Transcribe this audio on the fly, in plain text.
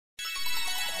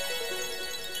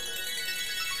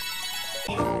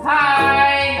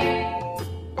Hi!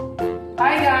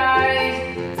 Hi guys!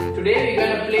 Today we're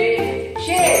gonna play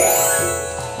shapes.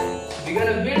 We're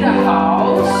gonna build a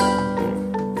house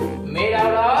made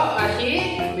out of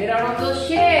made out of those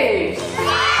shapes.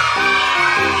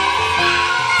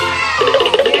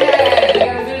 Yeah, we're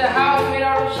gonna build a house made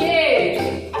out of shapes.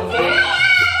 Okay?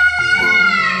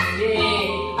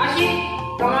 Yay! Ashi,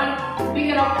 come on, pick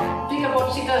a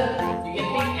popsicle. You can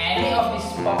pick any of these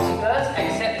popsicles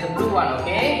except the blue one,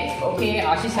 okay? Okay,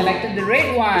 Ashi selected the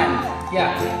red one.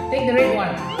 Yeah, take the red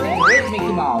one. Take the red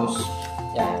Mickey Mouse.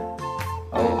 Yeah.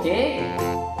 Okay.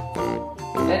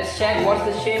 Let's check what's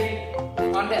the shape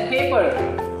on that paper.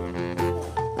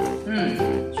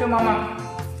 Show Mama.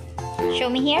 Show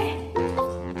me here.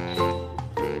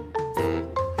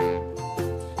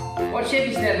 What shape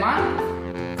is that, Ma?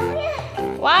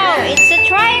 Wow, Yes. it's a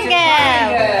triangle. It's a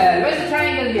triangle. Where's the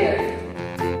triangle here?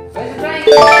 Where's the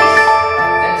triangle?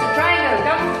 That's a triangle.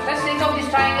 Come, let's take out this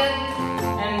triangle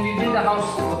and we build the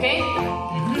house, okay?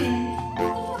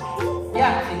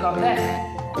 Yeah, take off that.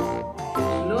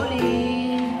 Slowly.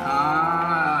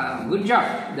 Good job.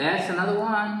 That's another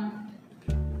one.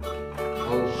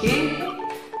 Okay.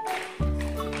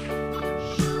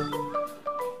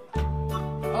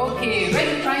 Okay, where's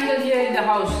the triangle here in the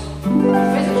house?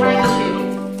 Where's the triangle shape?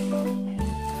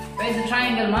 Where's the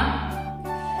triangle, Ma?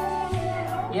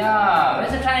 Yeah,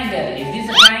 where's the triangle? Is this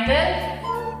a triangle?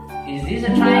 Is this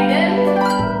a triangle?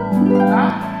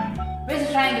 Huh? Where's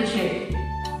the triangle shape?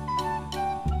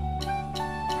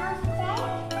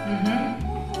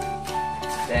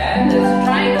 That's a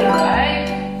triangle, right?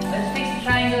 Let's fix the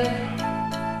triangle.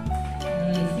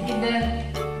 Stick it there.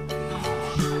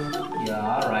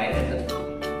 Yeah, right at the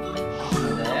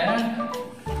there.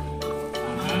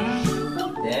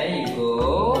 There you go.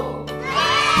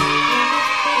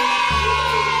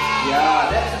 Yeah,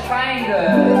 that's a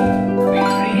triangle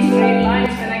with three straight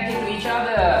lines connected to each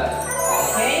other.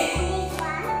 Okay?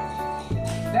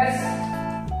 Let's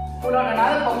put on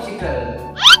another popsicle.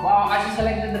 Wow, I just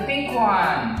selected the pink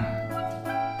one.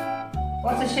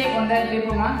 What's the shape on that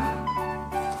paper, Ma?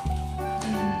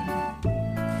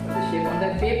 What's the shape on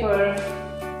that paper?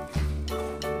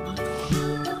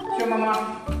 Show Mama.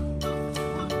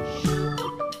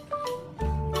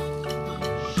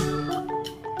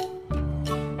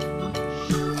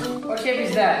 What shape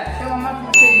is that? Show Mama,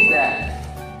 what shape is that?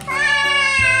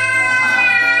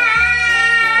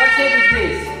 What shape is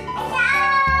this?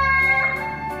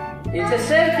 It's a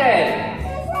circle.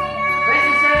 Where's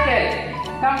the circle?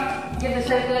 Come, get the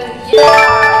circle. Yeah,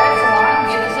 that's one.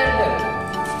 Get the circle.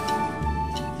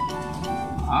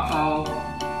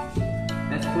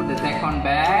 Let's put the tack-on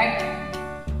back.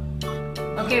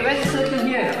 Okay, where's the circle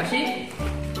here, Ashi?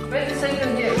 Where's the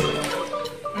circle here?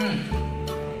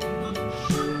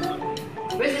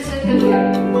 Where's the circle here?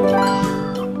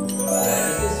 Where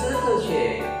is the circle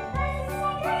shape?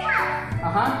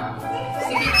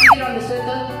 Stick it on the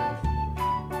circle.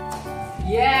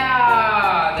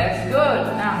 Yeah, that's good.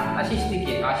 Now, Ashi stick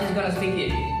it. Ashi's gonna stick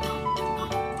it.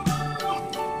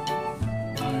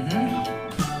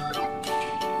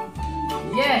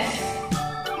 Yes.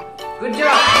 Good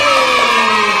job. Yay.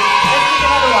 Let's pick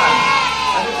another one.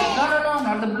 No,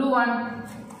 not the blue one.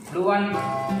 Blue one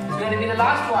is going to be the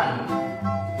last one.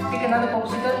 Pick another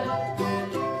popsicle.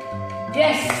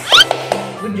 Yes.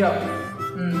 Good job.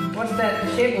 What's that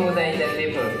shape over there in that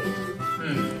paper?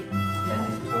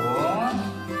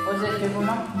 What's that shape,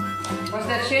 Mama? What's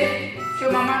that shape? Show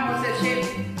Mama, what's that shape?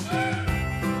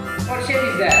 What shape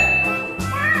is that?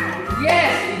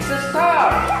 Yes, it's a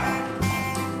star.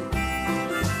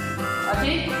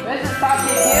 Ashi, where's the star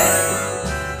shape here?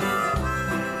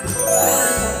 Where's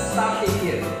the star shape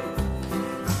here?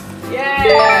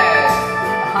 Yes!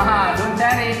 Don't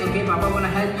panic, okay? Papa gonna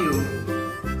help you.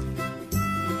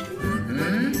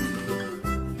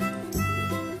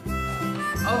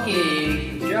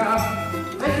 Okay, good job.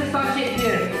 Where's the star shape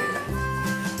here?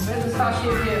 Where's the star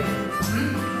shape here?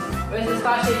 Where's the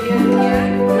star shape here?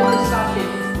 Where's the star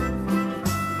shape?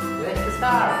 Where's the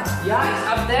star? Yeah, it's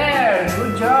up there.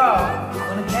 Good job. I'm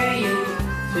gonna carry you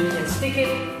so you can stick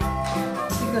it.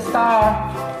 Stick the star.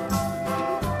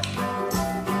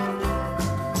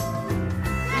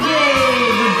 Yay!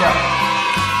 Good job.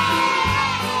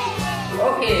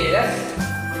 Okay, let's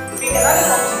pick another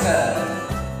popsicle.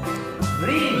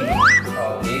 Green.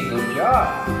 Okay, good job.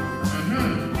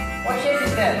 What shape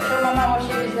is that? Show Mama, what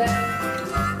shape is that?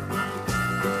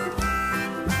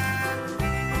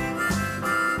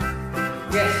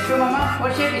 Yes, show Mama,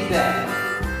 what shape is that?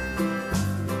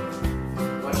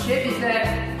 What shape is that?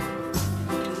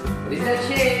 What is that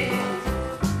shape?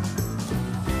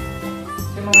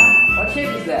 Show Mama, what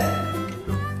shape is that?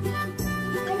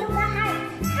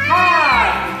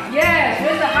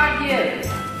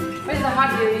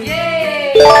 heart here.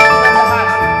 Yay! Got the heart.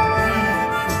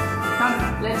 Come,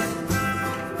 let's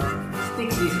stick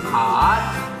this heart.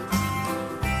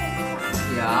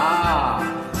 Yeah,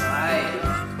 right.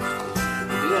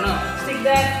 We're gonna stick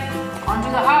that onto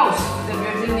the house that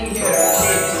we're building here.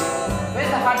 Shapes.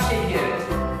 Where's the heart shape here?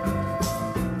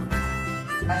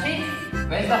 Ashi?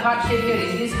 Where's the heart shape here?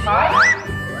 Is this heart?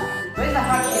 Where's the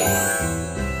heart shape?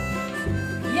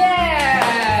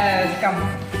 Yes! Come.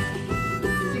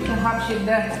 Stick the heart shape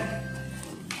there.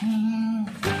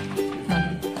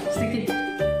 Stick it.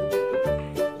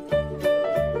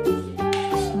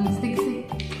 Stick.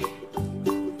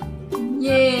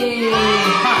 Yay!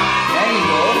 Ha! There you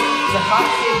go. It's a heart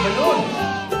shaped balloon.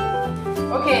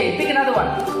 Okay, pick another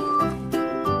one.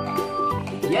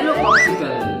 Yellow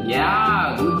popsicle.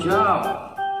 Yeah, good job.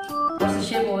 What's the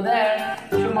shape over there?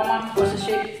 Show Mama. What's the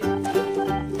shape?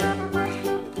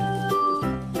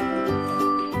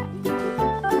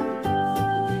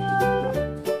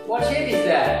 What shape is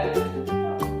that?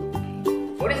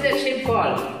 What is that shape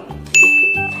called?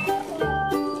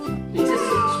 It's a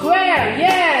square.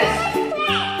 Yes.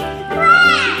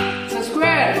 It's a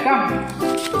square. Come.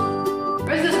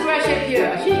 Where's the square shape here?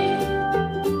 Ashi?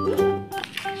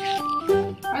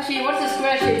 Ashi, what's the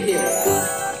square shape here?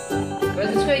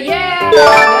 Where's the square? Yeah!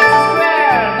 That's a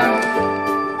square! Come.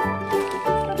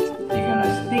 You're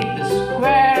gonna stick the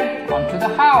square onto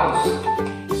the house.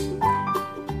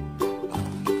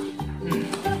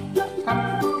 Come.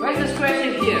 Where's the square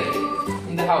shape here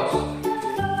in the house?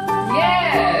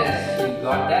 Yes! You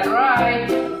got that right.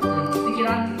 Stick it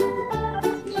on.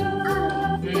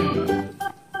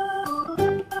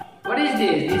 What is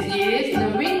this? This is the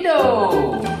window.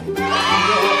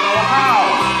 Our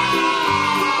house.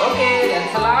 Okay,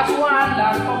 that's the last one.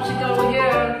 Last popsicle over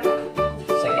here.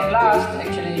 Second last,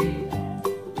 actually.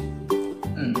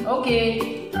 Okay.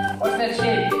 What's that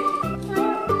shape?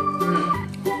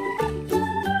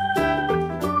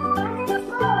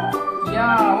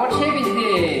 Yeah, what shape is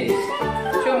this?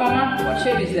 Show Mama. What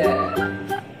shape is that?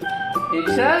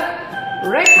 It's a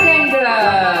rectangle.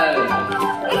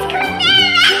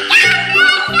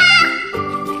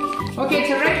 Okay,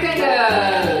 it's a rectangle.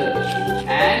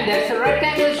 And that's a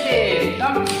rectangle shape.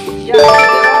 Come.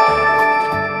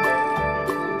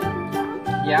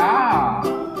 Yeah.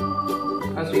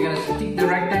 Because we're gonna stick the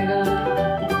rectangle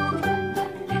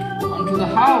onto the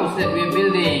house that we're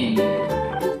building.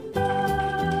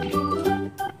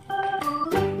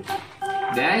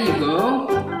 There you go.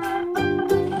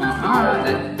 That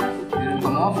didn't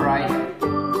come off right.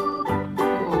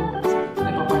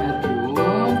 Let Papa help you.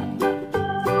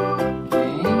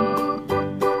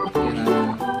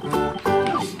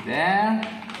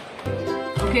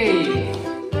 Okay.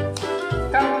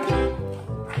 Come.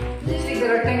 Stick the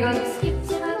rectangle.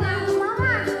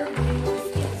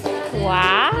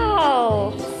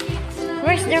 Wow.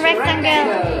 Where's the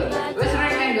rectangle? Where's the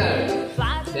rectangle?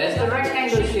 There's the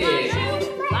rectangle shape.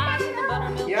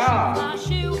 Yeah.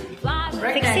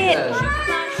 Rectangle.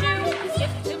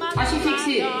 Ashi, fix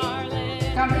it.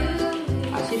 Come.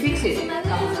 Ashi, fix it.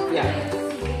 Come. Yeah.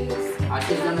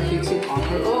 Ashi's gonna fix it on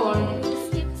her own.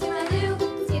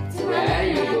 There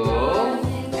you go.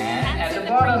 And at the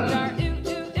bottom.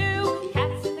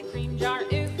 Yay!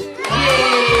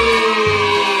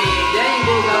 There you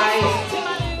go, guys.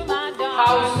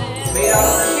 House made out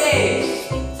of shapes.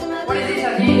 What is this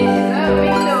again? It's a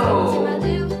window.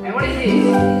 And what is this?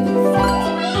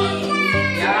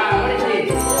 Yeah, what is this?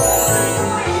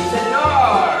 It's a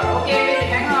door. Okay, wait,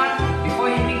 hang on. Before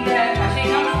you pick that, Ashi,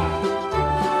 come.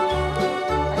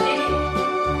 Ashi,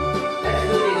 let's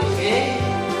do this, okay?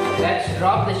 Let's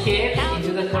drop the shapes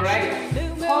into the correct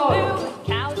hole.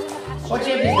 What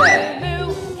shape is that?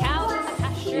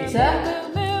 It's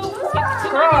a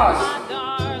cross.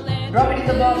 Drop it in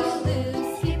the box.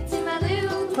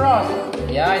 Cross.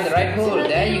 Yeah, in the right hole.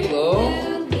 There you go.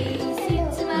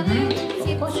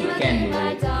 Of course you can do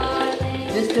it.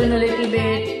 Just turn a little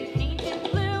bit.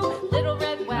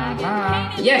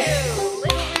 Yes.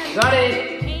 Got it.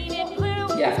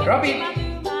 Yeah, drop it.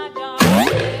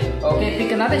 Okay,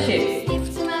 pick another shape.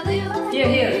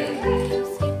 Here.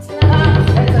 That's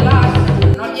the last.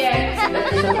 Not yet.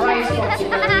 That's a surprise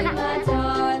popsicle.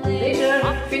 Later,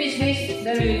 finish this,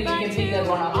 then we can pick that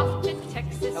one up.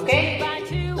 Okay?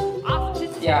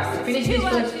 Yeah, finish this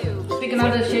first. Pick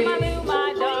another shape.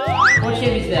 What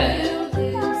shape is that?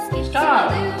 Star.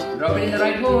 Drop it in the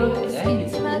right hole. There you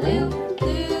go.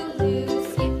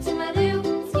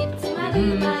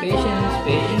 Patience,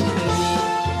 baby.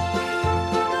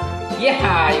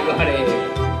 Yeah, you got it.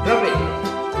 Drop it.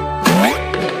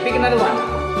 Pick another one.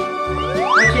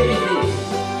 What shape is this?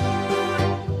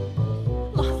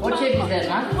 What shape is that?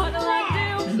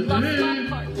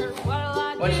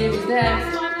 What shape is that?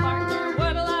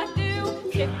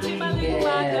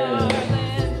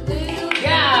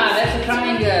 Yeah, that's a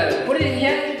triangle. Put it in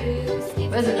here.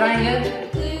 Where's the triangle?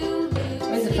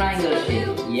 Where's the triangle shape?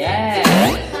 Yes.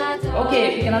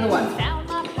 Okay, pick another one.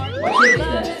 What shape is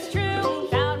that?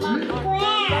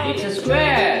 It's a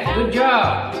square. Good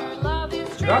job.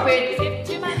 Drop it.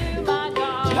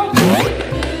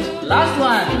 Last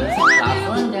one. Last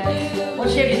one, guys. What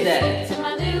shape is that?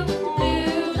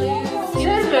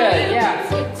 Circle. Yeah.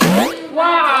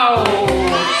 Wow.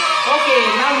 Okay,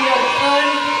 now we have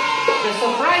earned the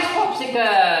surprise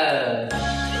popsicle.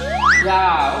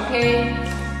 Yeah. Okay.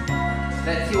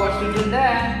 Let's see what's written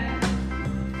there.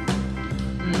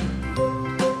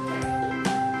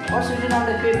 What's written on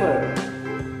the paper?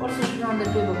 What's written on the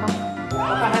paper, Ma?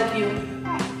 Papa help you.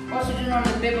 What's written on the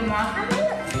paper, Ma?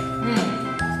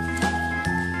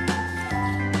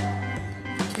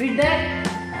 Read that?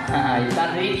 You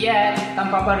can't read yet. Come,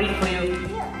 Papa read for you.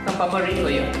 Come, Papa read for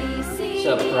you.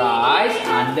 Surprise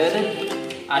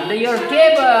under your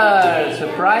table.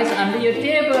 Surprise under your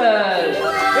table.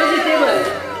 Where's your table?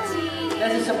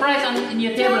 There's a surprise in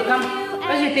your table. Come.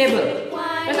 Where's your table?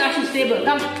 Where's Ashi's table?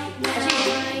 Come. Ashi.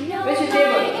 Where's your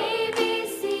table?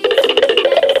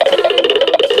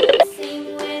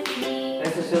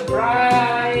 That's a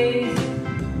surprise.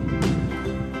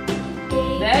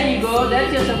 There you go.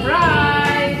 That's your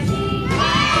surprise.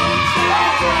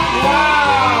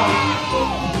 Wow.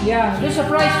 Yeah. Do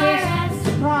surprise face.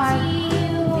 Surprise.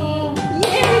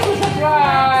 Yeah, it's a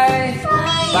surprise.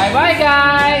 Bye bye,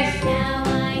 guys.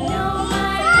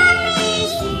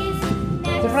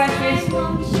 Surprise face.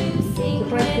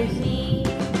 Surprise face.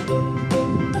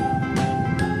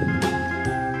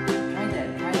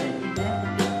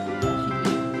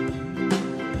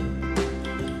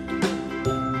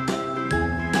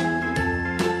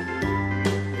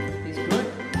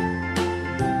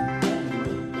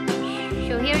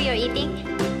 Show here you're eating.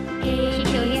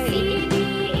 Show here you're eating.